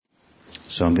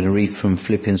So I'm going to read from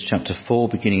Philippians chapter 4,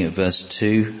 beginning at verse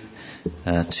 2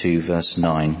 to verse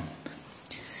 9.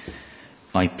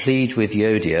 I plead with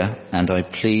Euodia and I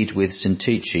plead with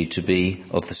Syntyche to be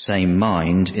of the same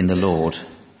mind in the Lord.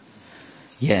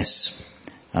 Yes,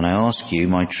 and I ask you,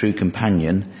 my true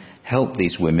companion, help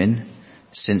these women,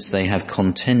 since they have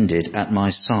contended at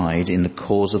my side in the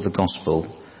cause of the gospel,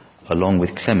 along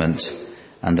with Clement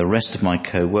and the rest of my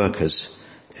co-workers,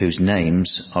 whose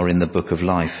names are in the book of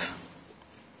life.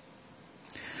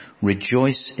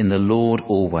 Rejoice in the Lord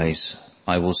always.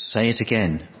 I will say it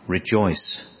again,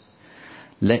 rejoice.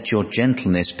 Let your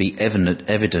gentleness be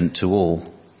evident to all.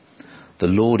 The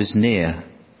Lord is near.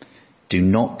 Do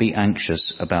not be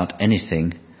anxious about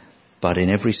anything, but in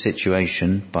every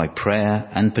situation, by prayer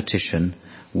and petition,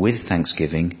 with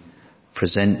thanksgiving,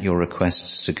 present your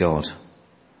requests to God.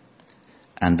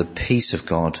 And the peace of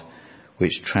God,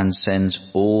 which transcends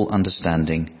all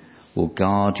understanding, will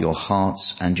guard your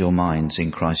hearts and your minds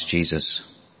in Christ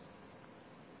Jesus.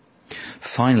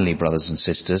 Finally, brothers and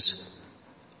sisters,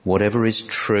 whatever is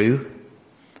true,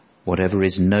 whatever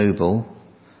is noble,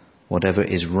 whatever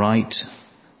is right,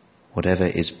 whatever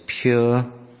is pure,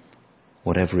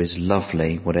 whatever is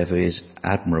lovely, whatever is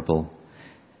admirable,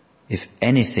 if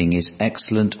anything is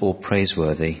excellent or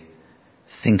praiseworthy,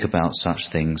 think about such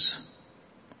things.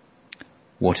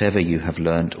 Whatever you have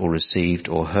learnt or received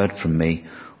or heard from me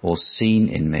or seen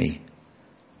in me,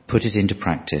 put it into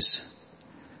practice,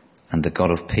 and the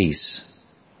God of peace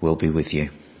will be with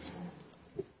you.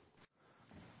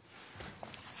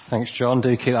 Thanks, John.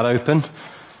 Do keep that open.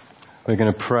 We're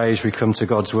going to pray as we come to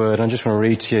God's word. I just want to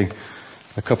read to you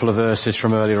a couple of verses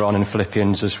from earlier on in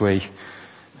Philippians as we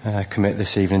commit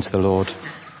this evening to the Lord.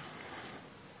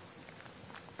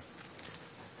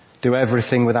 Do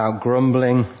everything without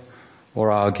grumbling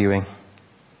or arguing,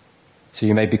 so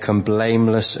you may become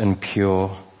blameless and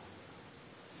pure,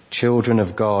 children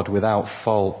of God without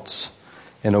fault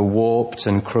in a warped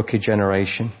and crooked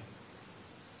generation.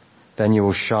 Then you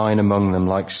will shine among them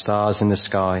like stars in the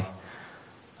sky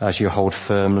as you hold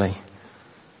firmly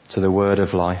to the word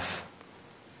of life.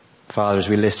 Father, as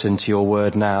we listen to your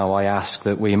word now, I ask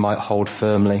that we might hold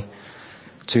firmly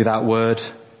to that word,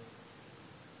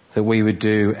 that we would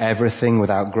do everything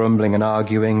without grumbling and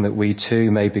arguing, that we too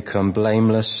may become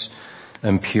blameless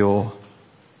and pure.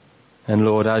 And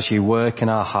Lord, as you work in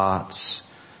our hearts,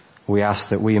 we ask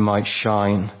that we might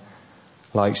shine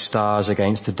like stars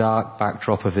against the dark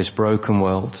backdrop of this broken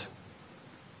world,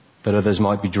 that others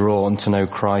might be drawn to know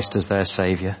Christ as their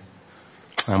Saviour.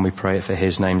 And we pray it for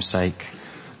his name's sake.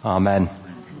 Amen.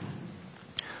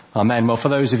 Amen. Well, for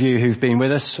those of you who've been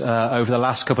with us over the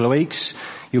last couple of weeks,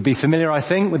 you'll be familiar, I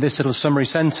think, with this little summary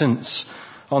sentence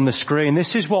on the screen.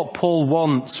 This is what Paul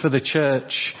wants for the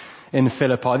church in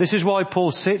Philippi. This is why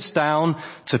Paul sits down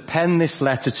to pen this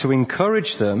letter, to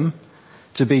encourage them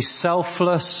to be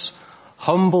selfless,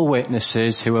 humble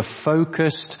witnesses who are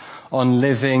focused on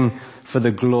living for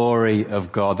the glory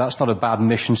of God. That's not a bad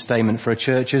mission statement for a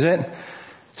church, is it?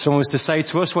 Someone was to say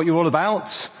to us what you're all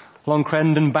about, along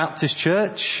Crendon Baptist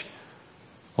Church.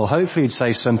 Well, hopefully you'd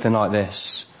say something like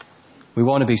this. We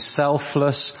want to be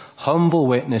selfless, humble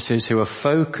witnesses who are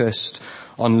focused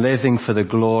on living for the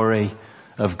glory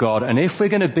of God. And if we're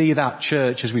going to be that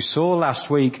church, as we saw last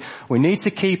week, we need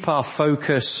to keep our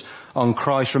focus on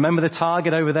Christ. Remember the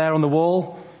target over there on the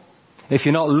wall? If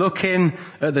you're not looking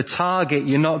at the target,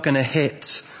 you're not going to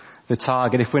hit the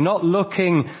target. If we're not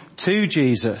looking to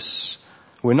Jesus,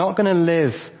 we're not going to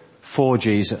live for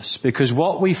Jesus, because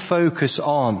what we focus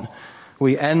on,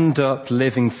 we end up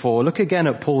living for. Look again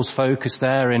at Paul's focus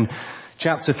there in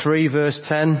chapter 3, verse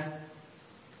 10.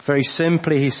 Very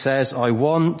simply, he says, I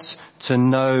want to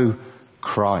know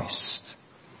Christ.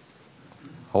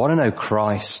 I want to know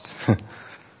Christ.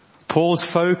 Paul's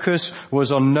focus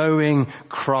was on knowing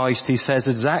Christ. He says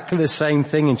exactly the same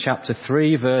thing in chapter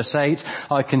 3, verse 8.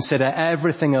 I consider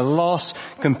everything a loss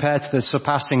compared to the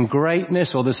surpassing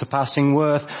greatness or the surpassing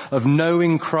worth of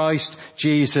knowing Christ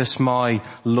Jesus my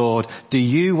Lord. Do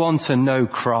you want to know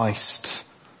Christ?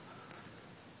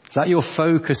 Is that your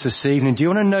focus this evening? Do you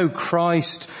want to know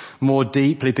Christ more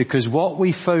deeply? Because what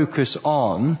we focus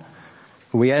on,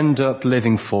 we end up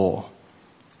living for.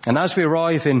 And as we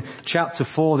arrive in chapter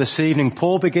 4 this evening,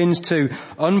 Paul begins to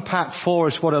unpack for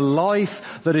us what a life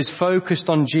that is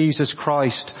focused on Jesus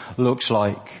Christ looks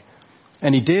like.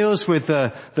 And he deals with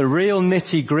the real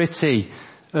nitty-gritty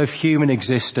of human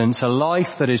existence, a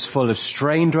life that is full of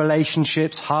strained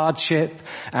relationships, hardship,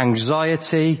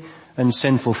 anxiety, and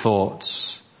sinful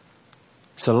thoughts.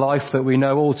 It's a life that we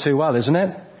know all too well, isn't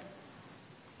it?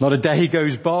 Not a day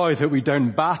goes by that we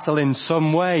don't battle in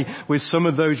some way with some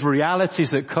of those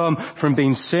realities that come from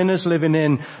being sinners living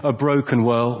in a broken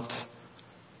world.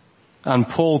 And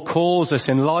Paul calls us,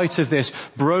 in light of this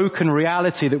broken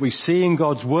reality that we see in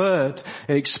God's Word,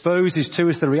 it exposes to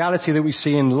us the reality that we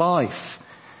see in life.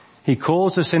 He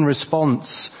calls us in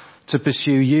response to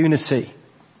pursue unity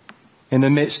in the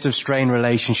midst of strained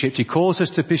relationships. He calls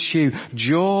us to pursue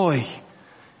joy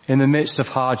in the midst of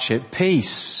hardship,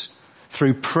 peace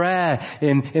through prayer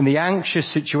in the anxious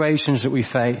situations that we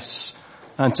face,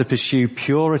 and to pursue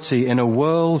purity in a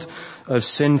world of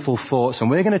sinful thoughts. And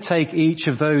we're going to take each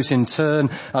of those in turn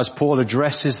as Paul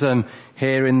addresses them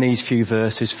here in these few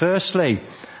verses. Firstly,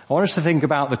 I want us to think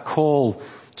about the call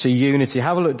to unity.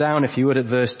 Have a look down, if you would, at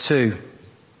verse 2.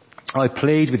 I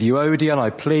plead with Euodia and I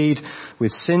plead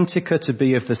with Syntyche to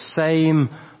be of the same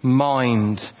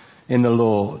mind in the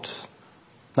Lord.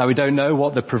 Now, we don't know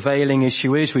what the prevailing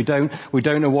issue is. We don't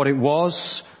know what it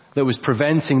was that was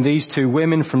preventing these two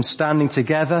women from standing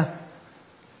together.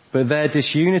 But their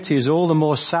disunity is all the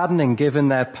more saddening given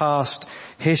their past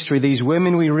history. These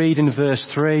women, we read in verse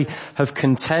 3, have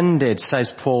contended,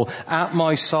 says Paul, at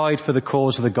my side for the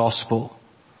cause of the gospel.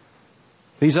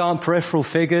 These aren't peripheral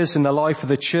figures in the life of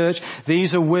the church.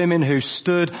 These are women who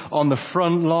stood on the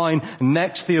front line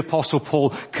next to the Apostle Paul,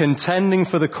 contending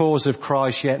for the cause of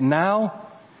Christ. Yet now,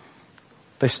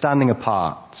 they're standing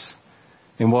apart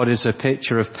in what is a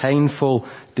picture of painful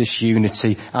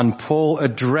disunity. And Paul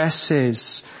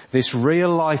addresses this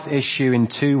real life issue in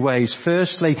two ways.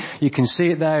 Firstly, you can see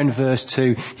it there in verse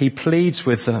 2. He pleads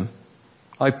with them.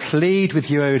 I plead with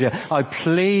Euodia. I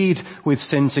plead with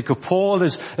Syntyche. Paul,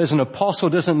 as an apostle,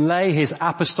 doesn't lay his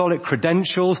apostolic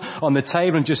credentials on the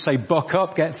table and just say, buck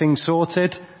up, get things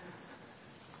sorted.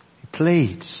 He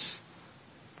pleads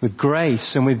with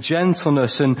grace and with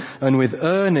gentleness and with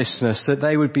earnestness that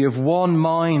they would be of one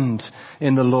mind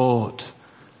in the Lord.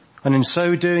 And in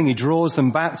so doing, he draws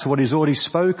them back to what he's already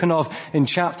spoken of in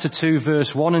chapter 2,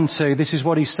 verse 1 and 2. This is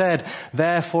what he said.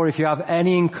 Therefore, if you have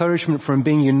any encouragement from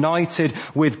being united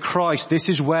with Christ, this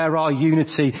is where our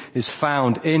unity is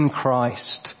found, in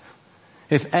Christ.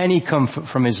 If any comfort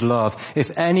from his love,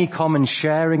 if any common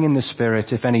sharing in the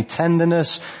Spirit, if any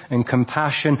tenderness and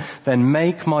compassion, then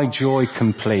make my joy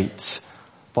complete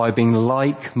by being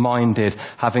like-minded,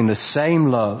 having the same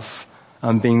love,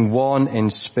 and being one in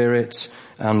spirit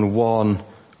and one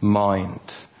mind.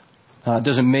 Now, that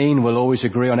doesn't mean we'll always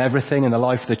agree on everything in the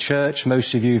life of the church.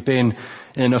 Most of you have been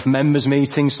in enough members'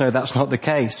 meetings to know that's not the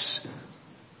case.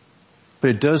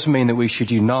 But it does mean that we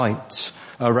should unite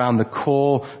around the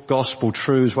core gospel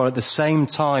truths, while at the same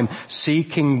time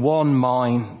seeking one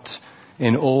mind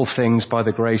in all things by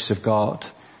the grace of God.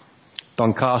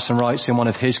 Don Carson writes in one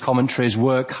of his commentaries,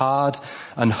 work hard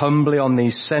and humbly on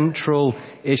these central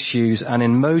issues, and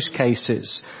in most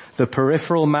cases, the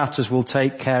peripheral matters will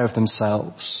take care of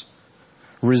themselves.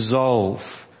 Resolve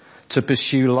to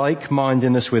pursue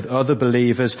like-mindedness with other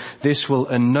believers. This will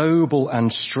ennoble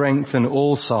and strengthen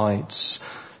all sides,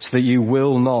 so that you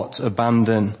will not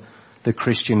abandon the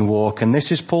Christian walk. And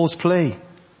this is Paul's plea,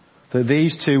 that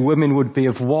these two women would be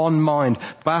of one mind,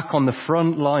 back on the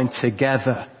front line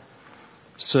together,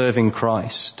 serving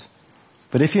Christ.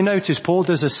 But if you notice, Paul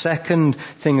does a second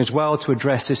thing as well to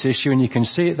address this issue, and you can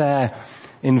see it there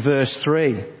in verse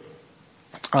 3.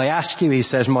 I ask you, he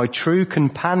says, my true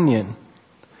companion,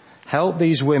 help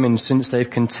these women since they've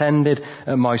contended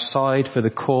at my side for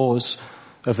the cause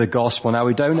of the gospel. Now,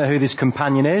 we don't know who this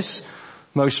companion is.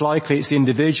 Most likely it's the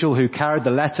individual who carried the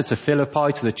letter to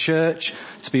Philippi to the church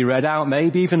to be read out,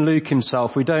 maybe even Luke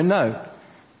himself. We don't know.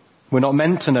 We're not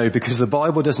meant to know because the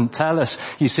Bible doesn't tell us.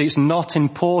 You see, it's not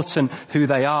important who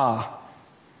they are.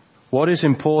 What is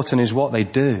important is what they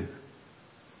do.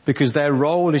 Because their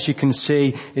role, as you can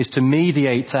see, is to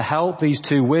mediate, to help these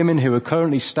two women who are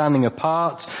currently standing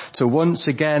apart to once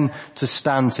again to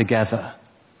stand together.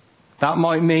 That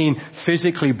might mean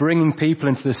physically bringing people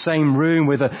into the same room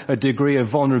with a degree of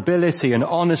vulnerability and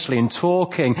honestly and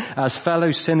talking as fellow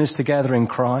sinners together in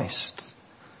Christ.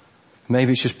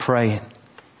 Maybe it's just praying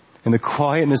in the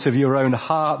quietness of your own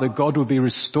heart that God will be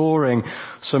restoring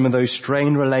some of those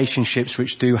strained relationships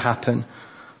which do happen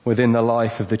within the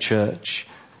life of the church.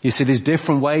 You see, there's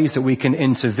different ways that we can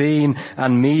intervene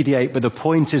and mediate, but the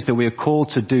point is that we are called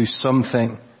to do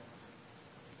something.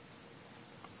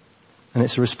 And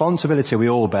it's a responsibility we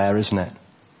all bear, isn't it?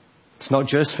 It's not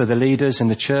just for the leaders in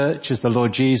the church, as the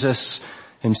Lord Jesus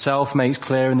himself makes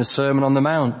clear in the Sermon on the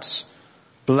Mount.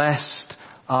 Blessed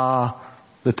are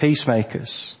the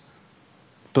peacemakers,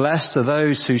 Blessed are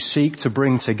those who seek to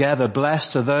bring together.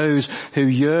 Blessed are those who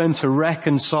yearn to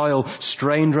reconcile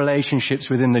strained relationships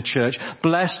within the church.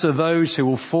 Blessed are those who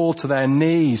will fall to their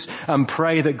knees and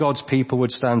pray that God's people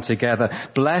would stand together.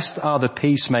 Blessed are the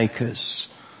peacemakers,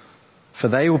 for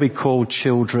they will be called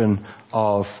children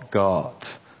of God.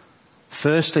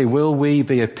 Firstly, will we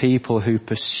be a people who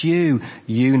pursue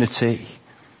unity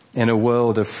in a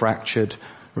world of fractured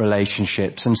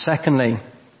relationships? And secondly,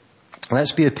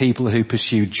 let's be a people who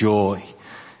pursue joy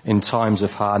in times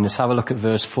of hardness. Have a look at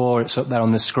verse 4. It's up there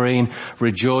on the screen.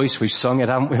 Rejoice. We've sung it,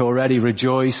 haven't we already?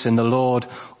 Rejoice in the Lord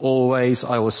always.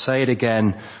 I will say it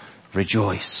again.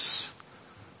 Rejoice.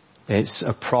 It's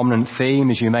a prominent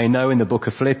theme, as you may know, in the book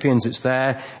of Philippians. It's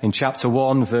there in chapter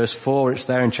 1, verse 4. It's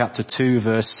there in chapter 2,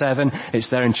 verse 7. It's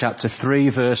there in chapter 3,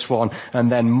 verse 1. And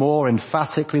then more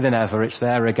emphatically than ever, it's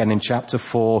there again in chapter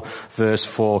 4, verse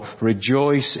 4.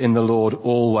 Rejoice in the Lord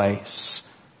always.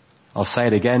 I'll say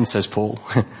it again, says Paul,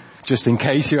 just in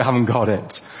case you haven't got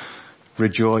it.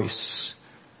 Rejoice.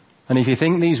 And if you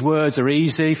think these words are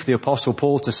easy for the Apostle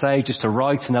Paul to say, just to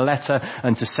write in a letter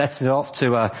and to set it off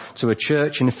to a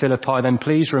church in Philippi, then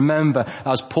please remember,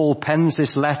 as Paul pens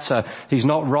this letter, he's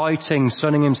not writing,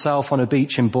 sunning himself on a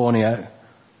beach in Borneo.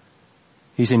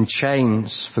 He's in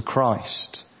chains for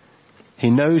Christ. He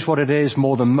knows what it is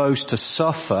more than most to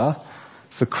suffer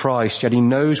for Christ, yet he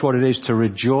knows what it is to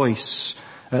rejoice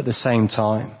at the same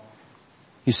time.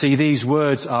 You see, these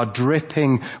words are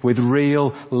dripping with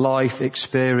real life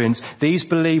experience. These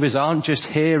believers aren't just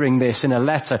hearing this in a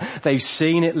letter. They've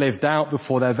seen it lived out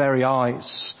before their very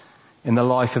eyes in the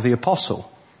life of the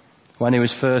apostle when he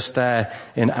was first there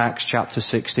in Acts chapter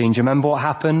 16. Do you remember what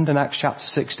happened in Acts chapter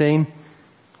 16?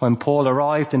 When Paul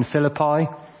arrived in Philippi,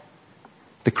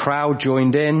 the crowd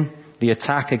joined in the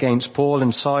attack against Paul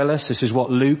and Silas. This is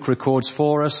what Luke records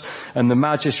for us. And the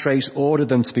magistrates ordered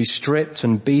them to be stripped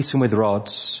and beaten with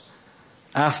rods.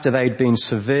 After they'd been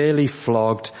severely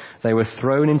flogged, they were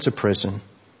thrown into prison.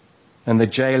 And the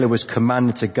jailer was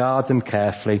commanded to guard them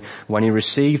carefully. When he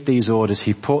received these orders,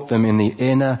 he put them in the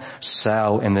inner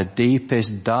cell, in the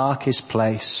deepest, darkest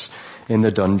place in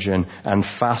the dungeon, and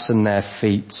fastened their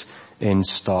feet in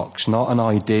stocks. Not an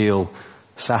ideal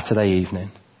Saturday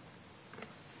evening.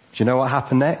 Do you know what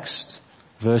happened next?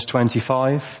 Verse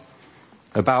 25.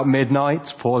 About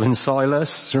midnight, Paul and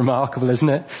Silas, it's remarkable, isn't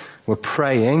it? Were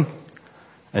praying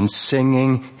and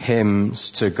singing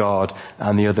hymns to God,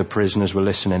 and the other prisoners were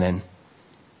listening in.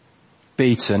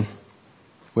 Beaten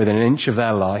within an inch of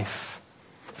their life,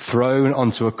 thrown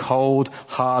onto a cold,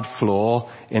 hard floor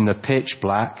in the pitch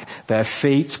black, their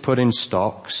feet put in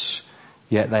stocks,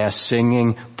 yet they are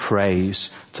singing praise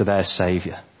to their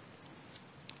Saviour.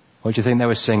 What do you think they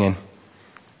were singing?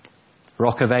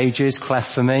 Rock of Ages,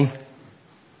 cleft for me.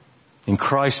 In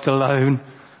Christ alone,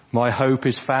 my hope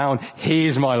is found. He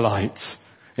is my light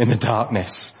in the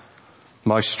darkness,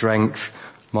 my strength,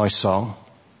 my song.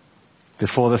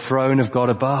 Before the throne of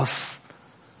God above,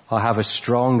 I have a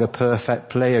strong, a perfect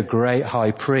plea, a great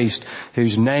high priest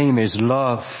whose name is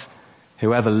love,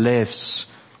 whoever lives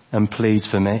and pleads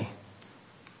for me.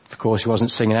 Of course, he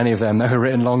wasn't singing any of them. They were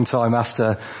written a long time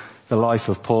after the life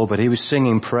of Paul, but he was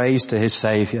singing praise to his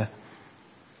Saviour.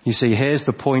 You see, here's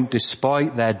the point.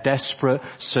 Despite their desperate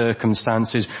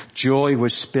circumstances, joy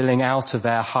was spilling out of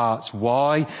their hearts.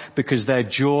 Why? Because their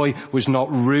joy was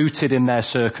not rooted in their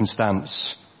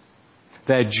circumstance.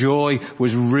 Their joy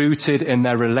was rooted in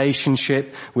their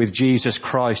relationship with Jesus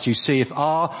Christ. You see, if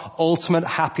our ultimate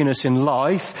happiness in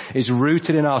life is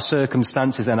rooted in our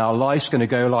circumstances, then our life's going to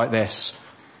go like this.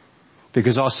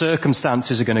 Because our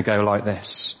circumstances are going to go like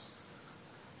this.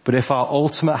 But if our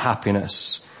ultimate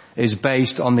happiness is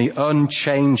based on the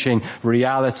unchanging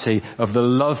reality of the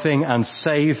loving and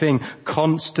saving,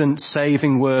 constant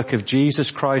saving work of Jesus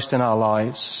Christ in our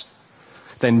lives,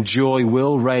 then joy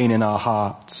will reign in our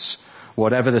hearts,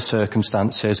 whatever the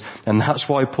circumstances. And that's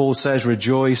why Paul says,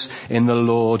 rejoice in the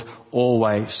Lord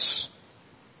always.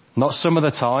 Not some of the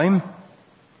time,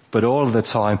 but all of the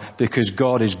time, because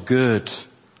God is good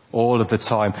all of the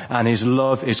time, and his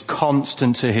love is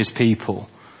constant to his people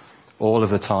all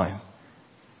of the time.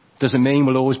 Doesn't mean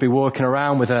we'll always be walking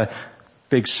around with a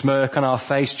big smirk on our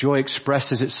face. Joy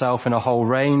expresses itself in a whole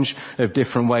range of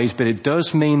different ways, but it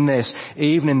does mean this: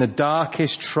 even in the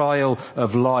darkest trial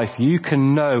of life, you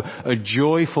can know a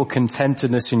joyful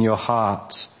contentedness in your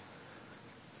heart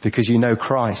because you know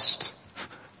Christ.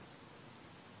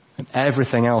 And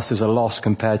everything else is a loss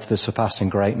compared to the surpassing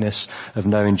greatness of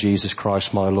knowing Jesus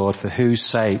Christ my Lord, for whose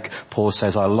sake, Paul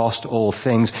says, I lost all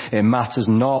things. It matters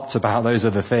not about those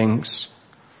other things.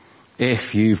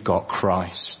 If you've got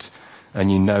Christ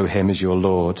and you know him as your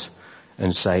Lord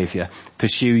and Saviour.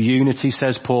 Pursue unity,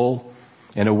 says Paul,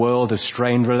 in a world of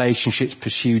strained relationships.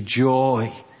 Pursue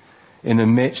joy in the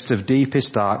midst of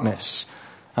deepest darkness.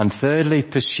 And thirdly,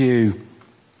 pursue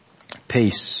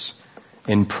peace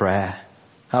in prayer.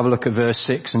 Have a look at verse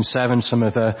 6 and 7, some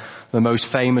of the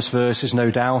most famous verses, no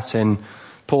doubt, in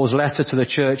Paul's letter to the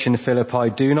church in Philippi.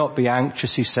 Do not be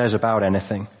anxious, he says, about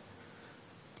anything,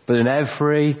 but in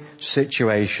every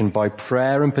situation, by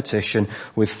prayer and petition,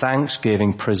 with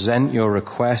thanksgiving, present your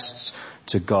requests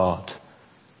to God.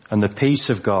 And the peace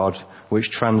of God,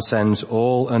 which transcends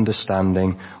all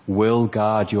understanding, will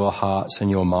guard your hearts and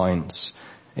your minds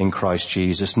in Christ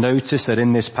Jesus. Notice that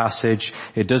in this passage,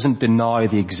 it doesn't deny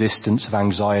the existence of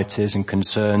anxieties and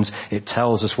concerns. It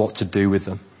tells us what to do with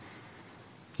them.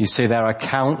 You see, there are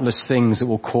countless things that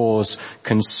will cause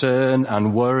concern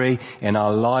and worry in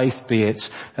our life, be it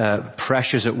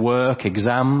pressures at work,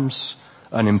 exams,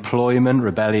 unemployment,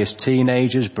 rebellious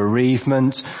teenagers,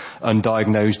 bereavement,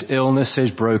 undiagnosed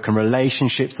illnesses, broken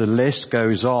relationships. The list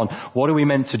goes on. What are we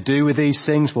meant to do with these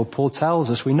things? Well, Paul tells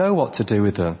us we know what to do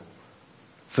with them.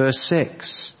 Verse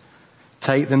 6,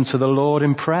 take them to the Lord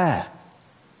in prayer.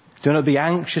 Do not be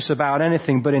anxious about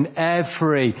anything, but in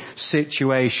every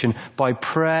situation, by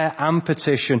prayer and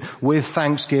petition, with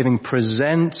thanksgiving,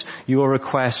 present your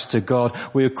requests to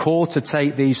God. We are called to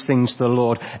take these things to the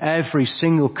Lord, every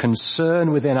single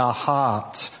concern within our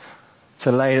heart,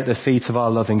 to lay it at the feet of our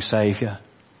loving Saviour.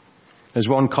 As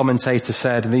one commentator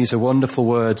said, and these are wonderful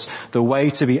words, the way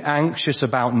to be anxious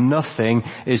about nothing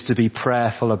is to be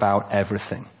prayerful about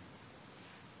everything.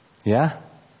 Yeah?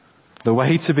 The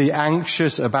way to be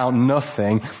anxious about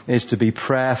nothing is to be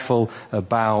prayerful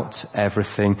about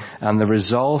everything. And the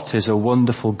result is a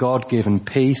wonderful God-given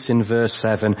peace in verse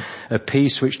 7, a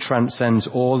peace which transcends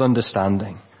all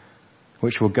understanding,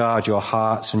 which will guard your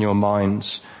hearts and your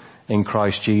minds in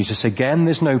Christ Jesus. Again,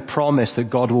 there's no promise that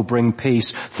God will bring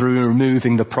peace through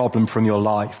removing the problem from your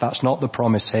life. That's not the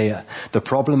promise here. The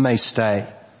problem may stay.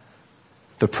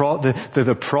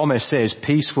 The promise is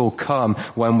peace will come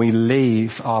when we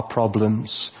leave our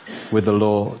problems with the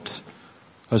Lord.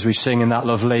 As we sing in that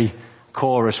lovely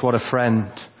chorus, what a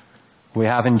friend we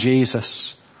have in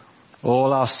Jesus.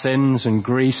 All our sins and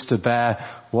griefs to bear.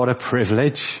 What a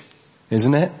privilege,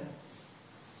 isn't it?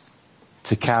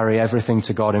 To carry everything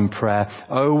to God in prayer.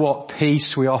 Oh, what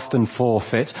peace we often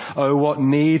forfeit. Oh, what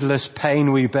needless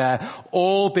pain we bear.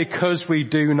 All because we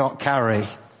do not carry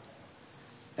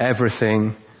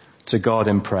everything to God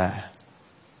in prayer.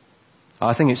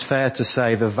 I think it's fair to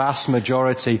say the vast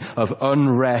majority of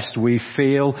unrest we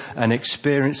feel and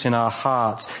experience in our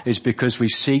hearts is because we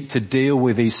seek to deal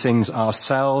with these things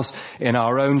ourselves in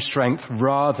our own strength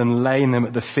rather than laying them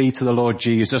at the feet of the Lord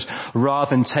Jesus,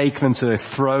 rather than taking them to the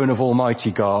throne of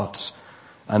Almighty God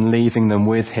and leaving them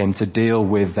with Him to deal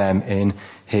with them in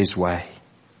His way.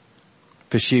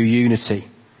 Pursue unity,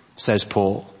 says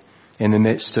Paul, in the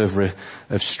midst of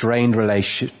strained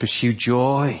relationships. Pursue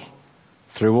joy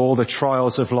through all the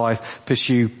trials of life.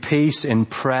 Pursue peace in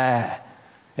prayer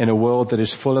in a world that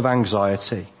is full of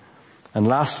anxiety. And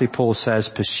lastly, Paul says,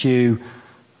 pursue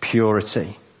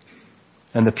purity.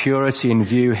 And the purity in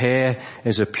view here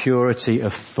is a purity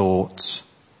of thought.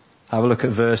 Have a look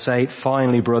at verse 8.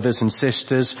 Finally, brothers and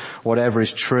sisters, whatever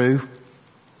is true,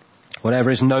 whatever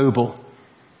is noble,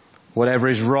 whatever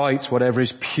is right, whatever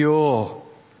is pure,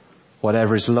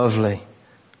 whatever is lovely,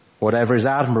 whatever is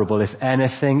admirable, if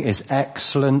anything is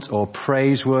excellent or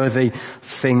praiseworthy,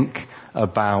 think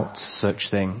about such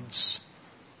things.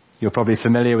 You're probably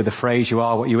familiar with the phrase, you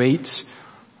are what you eat,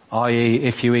 i.e.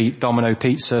 if you eat Domino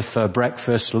pizza for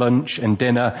breakfast, lunch and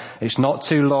dinner, it's not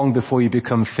too long before you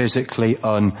become physically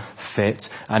unfit.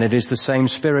 And it is the same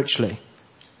spiritually.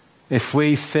 If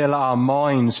we fill our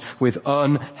minds with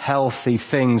unhealthy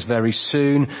things, very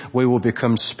soon we will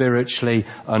become spiritually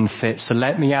unfit. So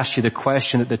let me ask you the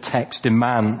question that the text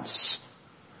demands.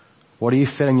 What are you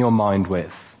filling your mind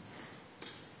with?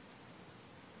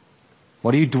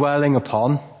 What are you dwelling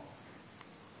upon?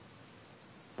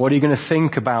 What are you going to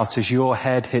think about as your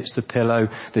head hits the pillow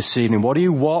this evening? What do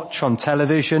you watch on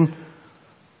television?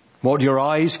 What do your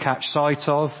eyes catch sight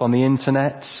of on the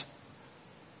internet?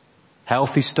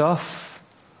 Healthy stuff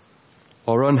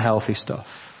or unhealthy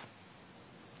stuff?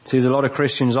 See, there's a lot of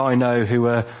Christians I know who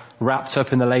are wrapped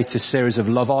up in the latest series of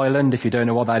Love Island. If you don't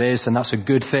know what that is, then that's a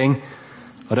good thing.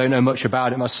 I don't know much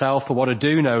about it myself, but what I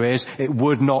do know is it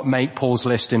would not make Paul's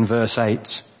list in verse 8.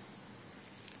 There's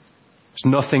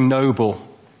nothing noble.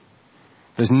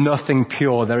 There's nothing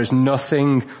pure. There is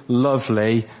nothing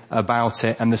lovely about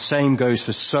it. And the same goes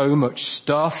for so much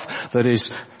stuff that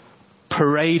is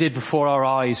paraded before our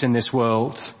eyes in this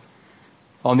world.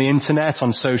 On the internet,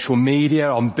 on social media,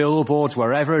 on billboards,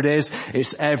 wherever it is,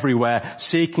 it's everywhere,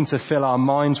 seeking to fill our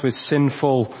minds with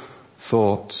sinful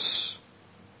thoughts.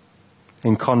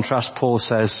 In contrast, Paul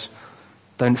says,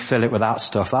 don't fill it with that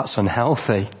stuff. That's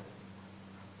unhealthy.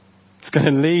 It's going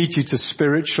to lead you to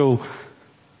spiritual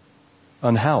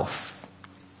unhealth.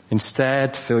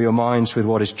 Instead, fill your minds with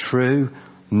what is true,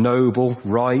 noble,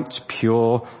 right,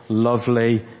 pure,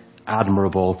 lovely,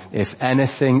 admirable. If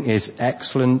anything is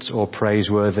excellent or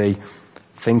praiseworthy,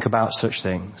 think about such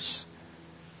things.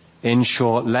 In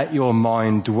short, let your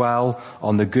mind dwell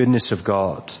on the goodness of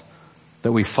God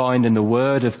that we find in the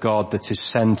Word of God that is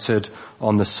centered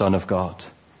on the Son of God.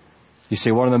 You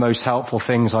see, one of the most helpful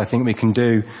things I think we can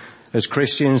do as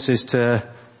Christians is to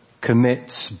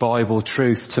commit Bible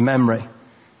truth to memory,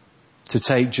 to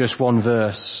take just one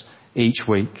verse each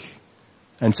week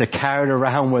and to carry it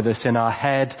around with us in our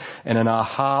head and in our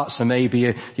hearts. And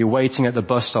maybe you're waiting at the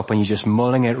bus stop and you're just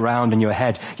mulling it around in your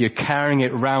head. You're carrying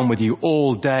it around with you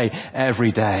all day, every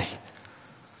day.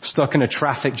 Stuck in a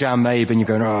traffic jam maybe and you're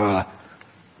going, oh.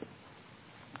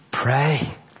 Pray.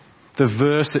 The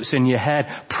verse that's in your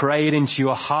head, pray it into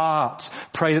your heart.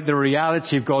 Pray that the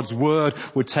reality of God's Word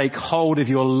would take hold of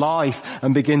your life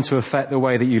and begin to affect the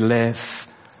way that you live.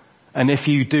 And if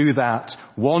you do that,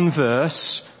 one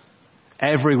verse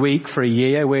every week for a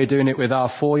year, we're doing it with our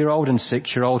 4-year-old and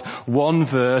 6-year-old, one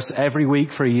verse every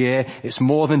week for a year, it's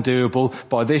more than doable.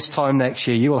 By this time next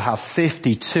year, you will have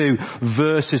 52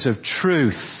 verses of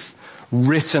truth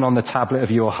written on the tablet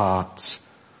of your heart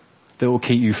that will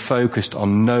keep you focused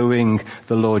on knowing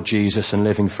the Lord Jesus and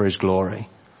living for His glory.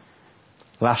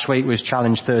 Last week was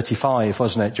challenge 35,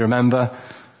 wasn't it? Do you remember?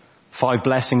 5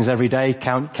 blessings every day.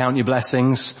 Count your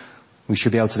blessings. We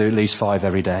should be able to do at least 5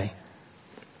 every day.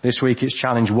 This week it's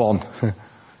challenge 1. A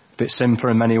bit simpler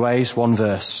in many ways. 1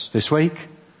 verse. This week,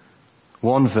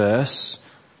 1 verse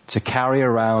to carry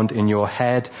around in your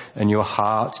head and your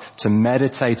heart, to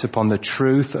meditate upon the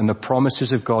truth and the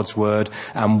promises of God's Word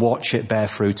and watch it bear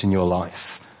fruit in your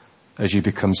life as you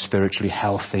become spiritually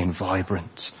healthy and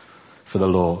vibrant for the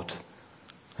Lord.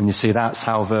 And you see, that's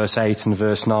how verse 8 and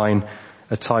verse 9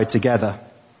 are tied together.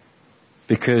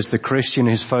 Because the Christian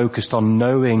who's focused on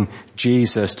knowing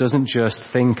Jesus doesn't just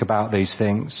think about these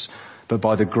things, but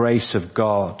by the grace of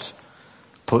God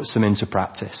puts them into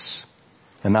practice.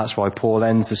 And that's why Paul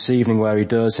ends this evening where he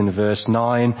does in verse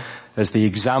 9 as the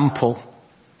example.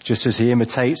 Just as he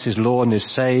imitates his Lord and his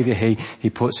Saviour, he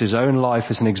puts his own life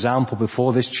as an example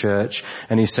before this church,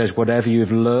 and he says, whatever you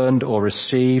have learned or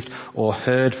received or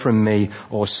heard from me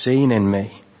or seen in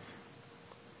me,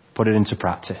 put it into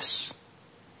practice.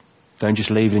 Don't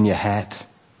just leave it in your head.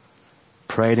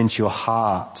 Pray it into your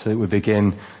heart so that it will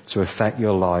begin to affect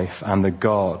your life, and the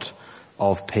God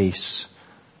of peace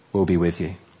will be with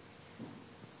you.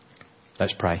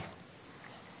 Let's pray.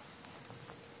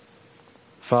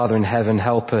 Father in heaven,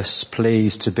 help us,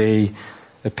 please, to be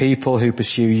a people who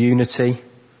pursue unity.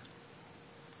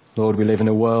 Lord, we live in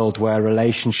a world where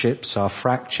relationships are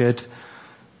fractured,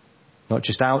 not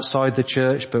just outside the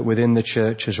church, but within the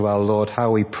church as well. Lord,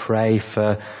 how we pray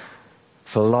for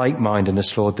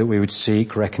like-mindedness, Lord, that we would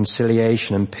seek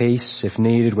reconciliation and peace, if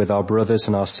needed, with our brothers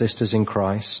and our sisters in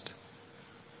Christ.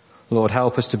 Lord,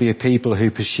 help us to be a people who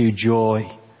pursue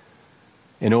joy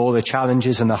in all the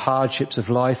challenges and the hardships of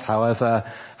life, however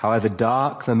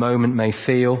dark the moment may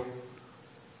feel.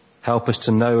 Help us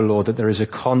to know, Lord, that there is a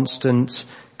constant,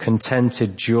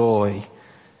 contented joy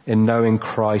in knowing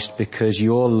Christ, because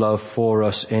your love for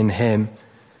us in Him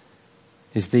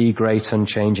is the great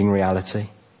unchanging reality.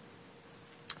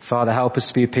 Father, help us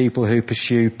to be a people who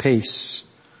pursue peace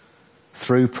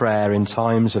through prayer in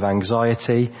times of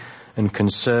anxiety and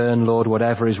concern, Lord,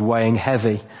 whatever is weighing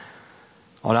heavy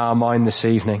on our mind this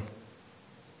evening.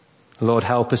 Lord,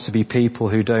 help us to be people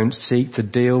who don't seek to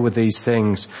deal with these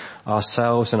things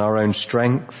ourselves in our own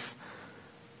strength.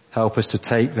 Help us to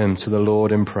take them to the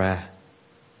Lord in prayer.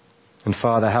 And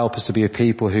Father, help us to be a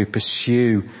people who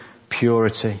pursue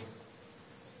purity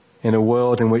in a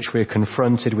world in which we're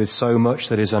confronted with so much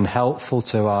that is unhelpful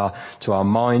to our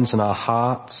minds and our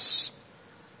hearts.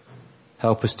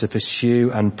 Help us to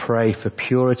pursue and pray for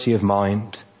purity of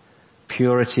mind,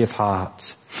 purity of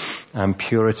heart, and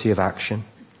purity of action.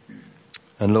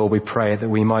 And Lord, we pray that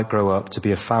we might grow up to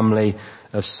be a family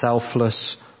of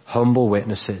selfless, humble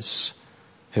witnesses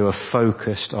who are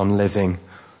focused on living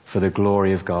for the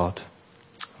glory of God.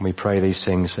 And we pray these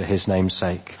things for His name's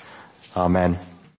sake. Amen.